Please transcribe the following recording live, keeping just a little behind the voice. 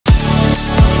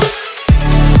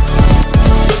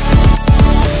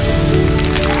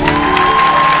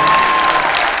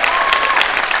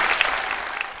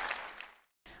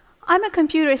I'm a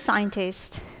computer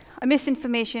scientist, a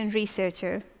misinformation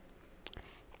researcher,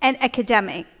 an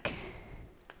academic,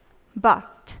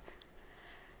 but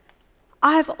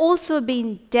I have also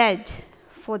been dead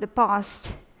for the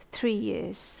past 3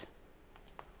 years,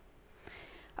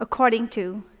 according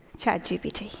to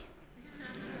ChatGPT.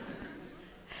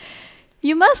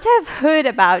 You must have heard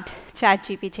about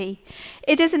ChatGPT.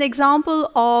 It is an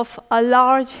example of a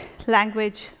large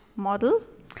language model.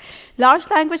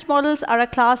 Large language models are a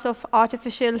class of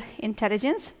artificial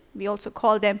intelligence. We also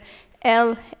call them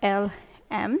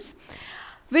LLMs,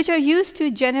 which are used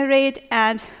to generate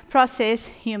and process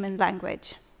human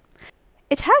language.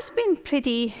 It has been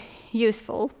pretty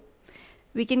useful.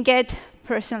 We can get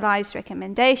personalized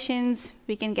recommendations.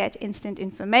 We can get instant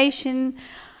information.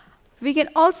 We can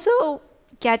also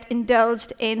get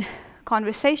indulged in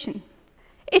conversation.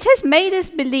 It has made us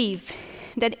believe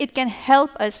that it can help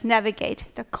us navigate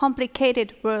the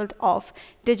complicated world of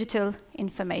digital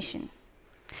information.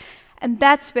 And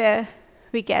that's where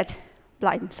we get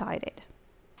blindsided.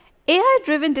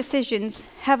 AI-driven decisions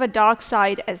have a dark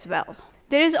side as well.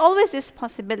 There is always this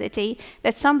possibility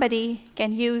that somebody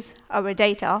can use our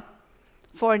data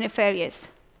for nefarious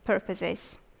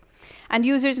purposes, and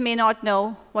users may not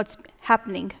know what's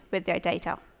happening with their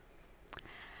data.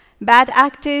 Bad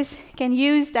actors can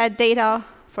use that data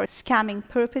for scamming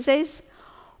purposes,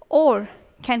 or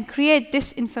can create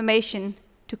disinformation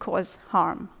to cause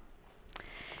harm.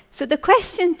 So the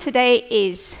question today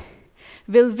is,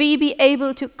 will we be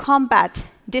able to combat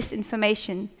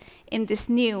disinformation in this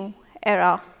new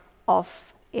era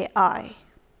of AI?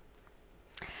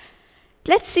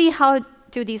 Let's see how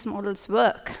do these models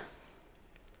work.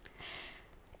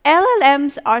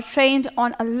 LLMs are trained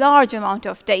on a large amount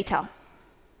of data.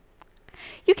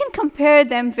 You can compare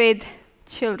them with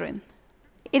children.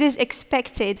 It is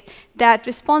expected that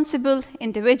responsible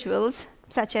individuals,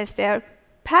 such as their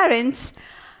parents,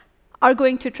 are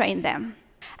going to train them.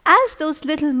 As those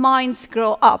little minds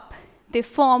grow up, they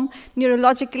form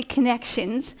neurological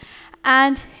connections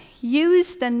and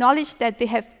use the knowledge that they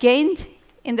have gained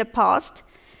in the past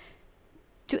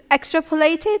to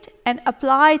extrapolate it and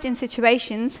apply it in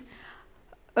situations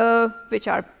which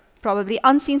are probably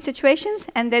unseen situations,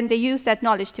 and then they use that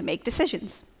knowledge to make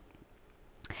decisions.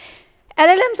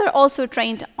 LLMs are also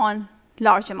trained on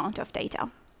large amount of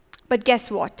data. But guess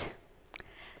what?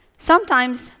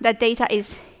 Sometimes that data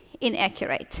is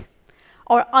inaccurate,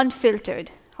 or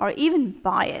unfiltered, or even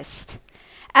biased.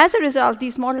 As a result,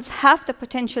 these models have the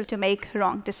potential to make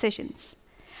wrong decisions.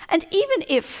 And even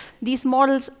if these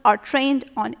models are trained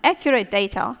on accurate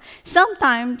data,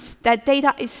 sometimes that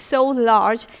data is so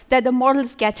large that the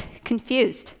models get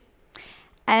confused,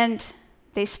 and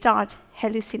they start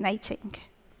hallucinating.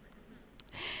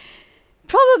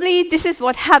 Probably this is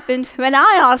what happened when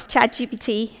I asked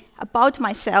ChatGPT about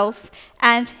myself,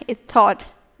 and it thought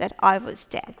that I was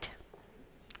dead.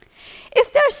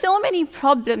 If there are so many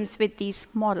problems with these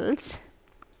models,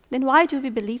 then why do we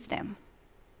believe them?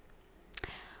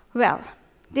 Well,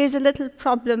 there's a little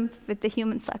problem with the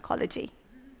human psychology.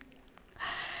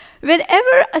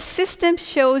 Whenever a system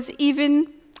shows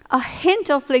even a hint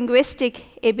of linguistic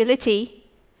ability,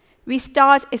 we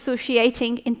start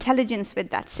associating intelligence with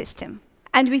that system,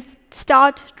 and we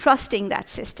start trusting that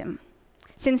system.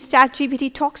 Since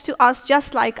ChatGPT talks to us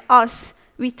just like us,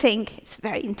 we think it's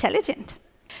very intelligent.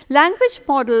 Language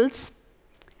models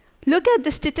look at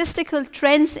the statistical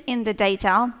trends in the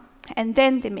data, and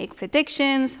then they make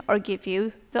predictions or give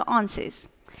you the answers.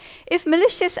 If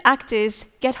malicious actors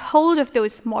get hold of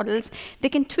those models, they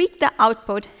can tweak the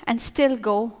output and still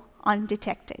go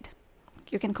undetected.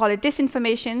 You can call it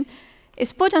disinformation.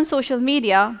 It's put on social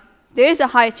media, there is a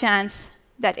high chance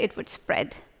that it would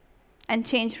spread and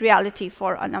change reality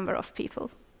for a number of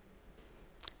people.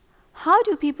 How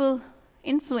do people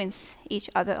influence each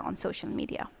other on social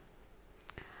media?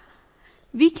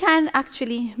 We can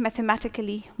actually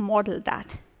mathematically model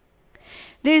that.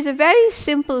 There is a very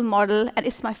simple model, and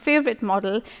it's my favorite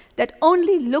model, that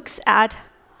only looks at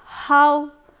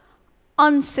how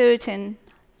uncertain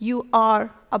you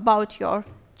are about your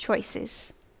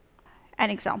choices. An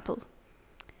example.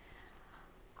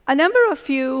 A number of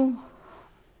you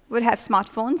would have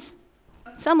smartphones.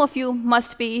 Some of you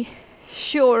must be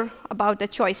sure about the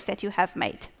choice that you have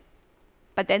made.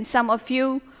 But then some of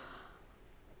you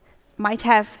might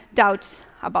have doubts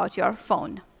about your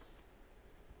phone.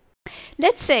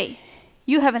 Let's say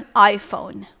you have an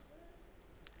iPhone,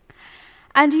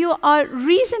 and you are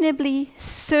reasonably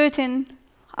certain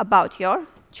about your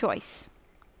choice.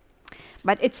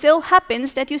 But it so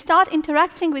happens that you start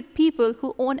interacting with people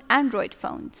who own Android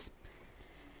phones,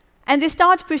 and they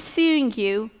start pursuing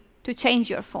you to change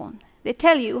your phone. They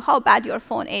tell you how bad your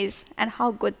phone is and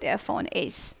how good their phone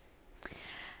is.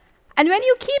 And when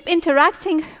you keep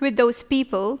interacting with those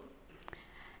people,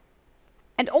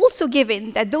 and also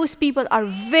given that those people are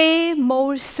way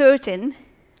more certain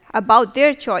about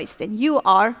their choice than you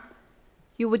are,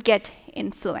 you would get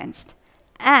influenced.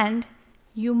 And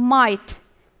you might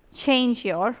change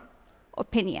your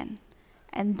opinion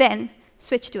and then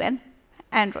switch to an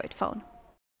Android phone.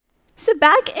 So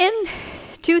back in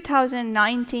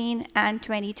 2019 and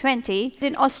 2020,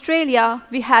 in Australia,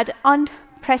 we had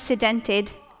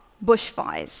unprecedented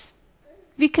bushfires.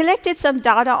 We collected some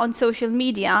data on social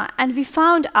media, and we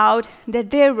found out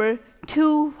that there were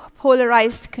two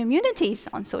polarized communities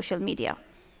on social media.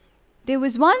 There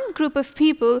was one group of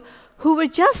people who were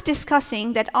just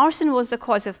discussing that arson was the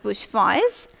cause of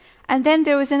bushfires, and then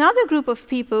there was another group of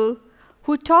people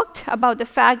who talked about the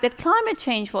fact that climate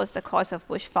change was the cause of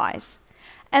bushfires.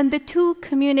 And the two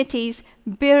communities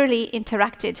barely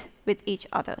interacted with each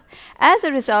other. As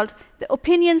a result, the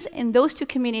opinions in those two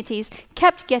communities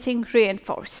kept getting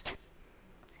reinforced,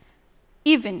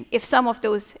 even if some of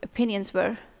those opinions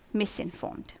were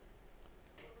misinformed.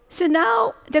 So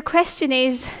now the question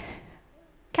is,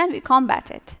 can we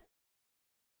combat it?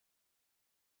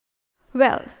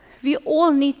 Well, we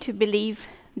all need to believe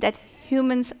that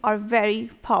humans are very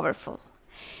powerful.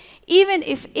 Even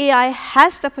if AI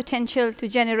has the potential to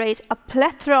generate a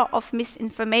plethora of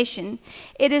misinformation,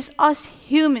 it is us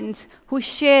humans who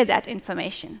share that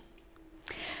information.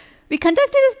 We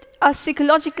conducted a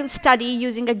psychological study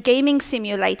using a gaming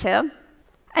simulator,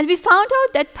 and we found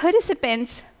out that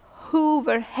participants who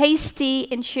were hasty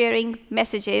in sharing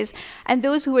messages and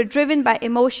those who were driven by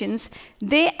emotions,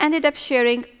 they ended up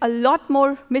sharing a lot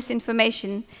more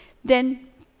misinformation than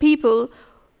people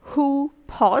who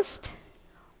paused,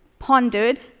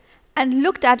 pondered, and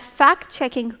looked at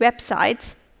fact-checking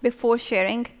websites before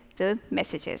sharing the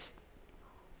messages.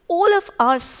 All of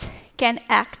us can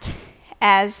act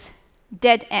as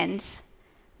dead ends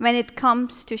when it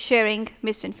comes to sharing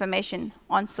misinformation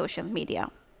on social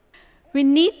media. We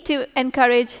need to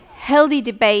encourage healthy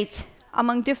debate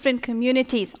among different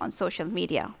communities on social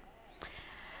media.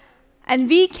 And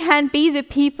we can be the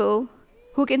people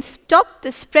who can stop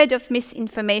the spread of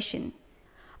misinformation.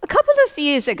 A couple of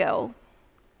years ago,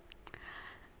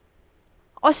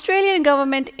 Australian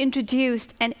government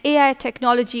introduced an AI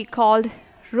technology called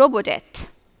Robodebt.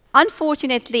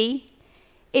 Unfortunately,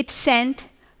 it sent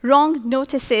wrong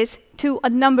notices to a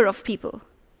number of people,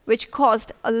 which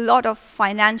caused a lot of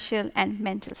financial and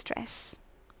mental stress.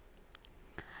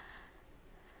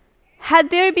 Had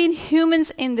there been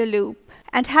humans in the loop,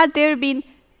 and had there been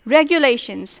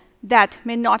regulations, that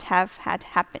may not have had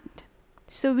happened.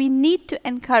 So we need to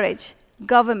encourage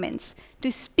governments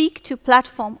to speak to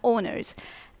platform owners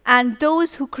and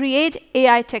those who create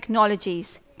AI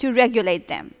technologies to regulate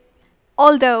them.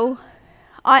 Although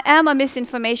I am a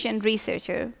misinformation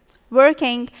researcher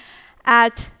working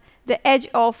at the edge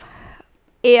of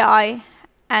AI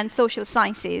and social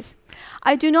sciences,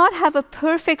 I do not have a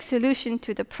perfect solution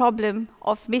to the problem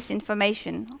of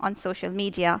misinformation on social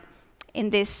media in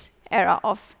this era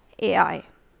of AI.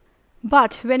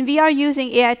 But when we are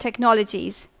using AI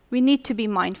technologies, we need to be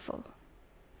mindful.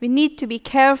 We need to be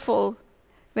careful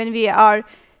when we are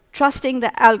trusting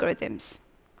the algorithms.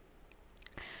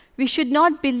 We should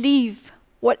not believe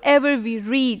whatever we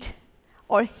read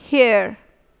or hear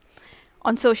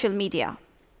on social media,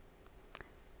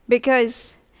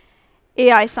 because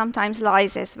AI sometimes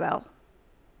lies as well.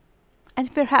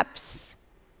 And perhaps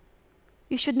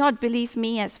you should not believe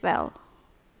me as well,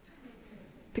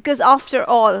 because after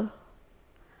all,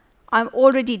 I'm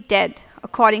already dead,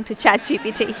 according to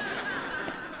ChatGPT.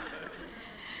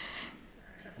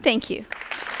 Thank you.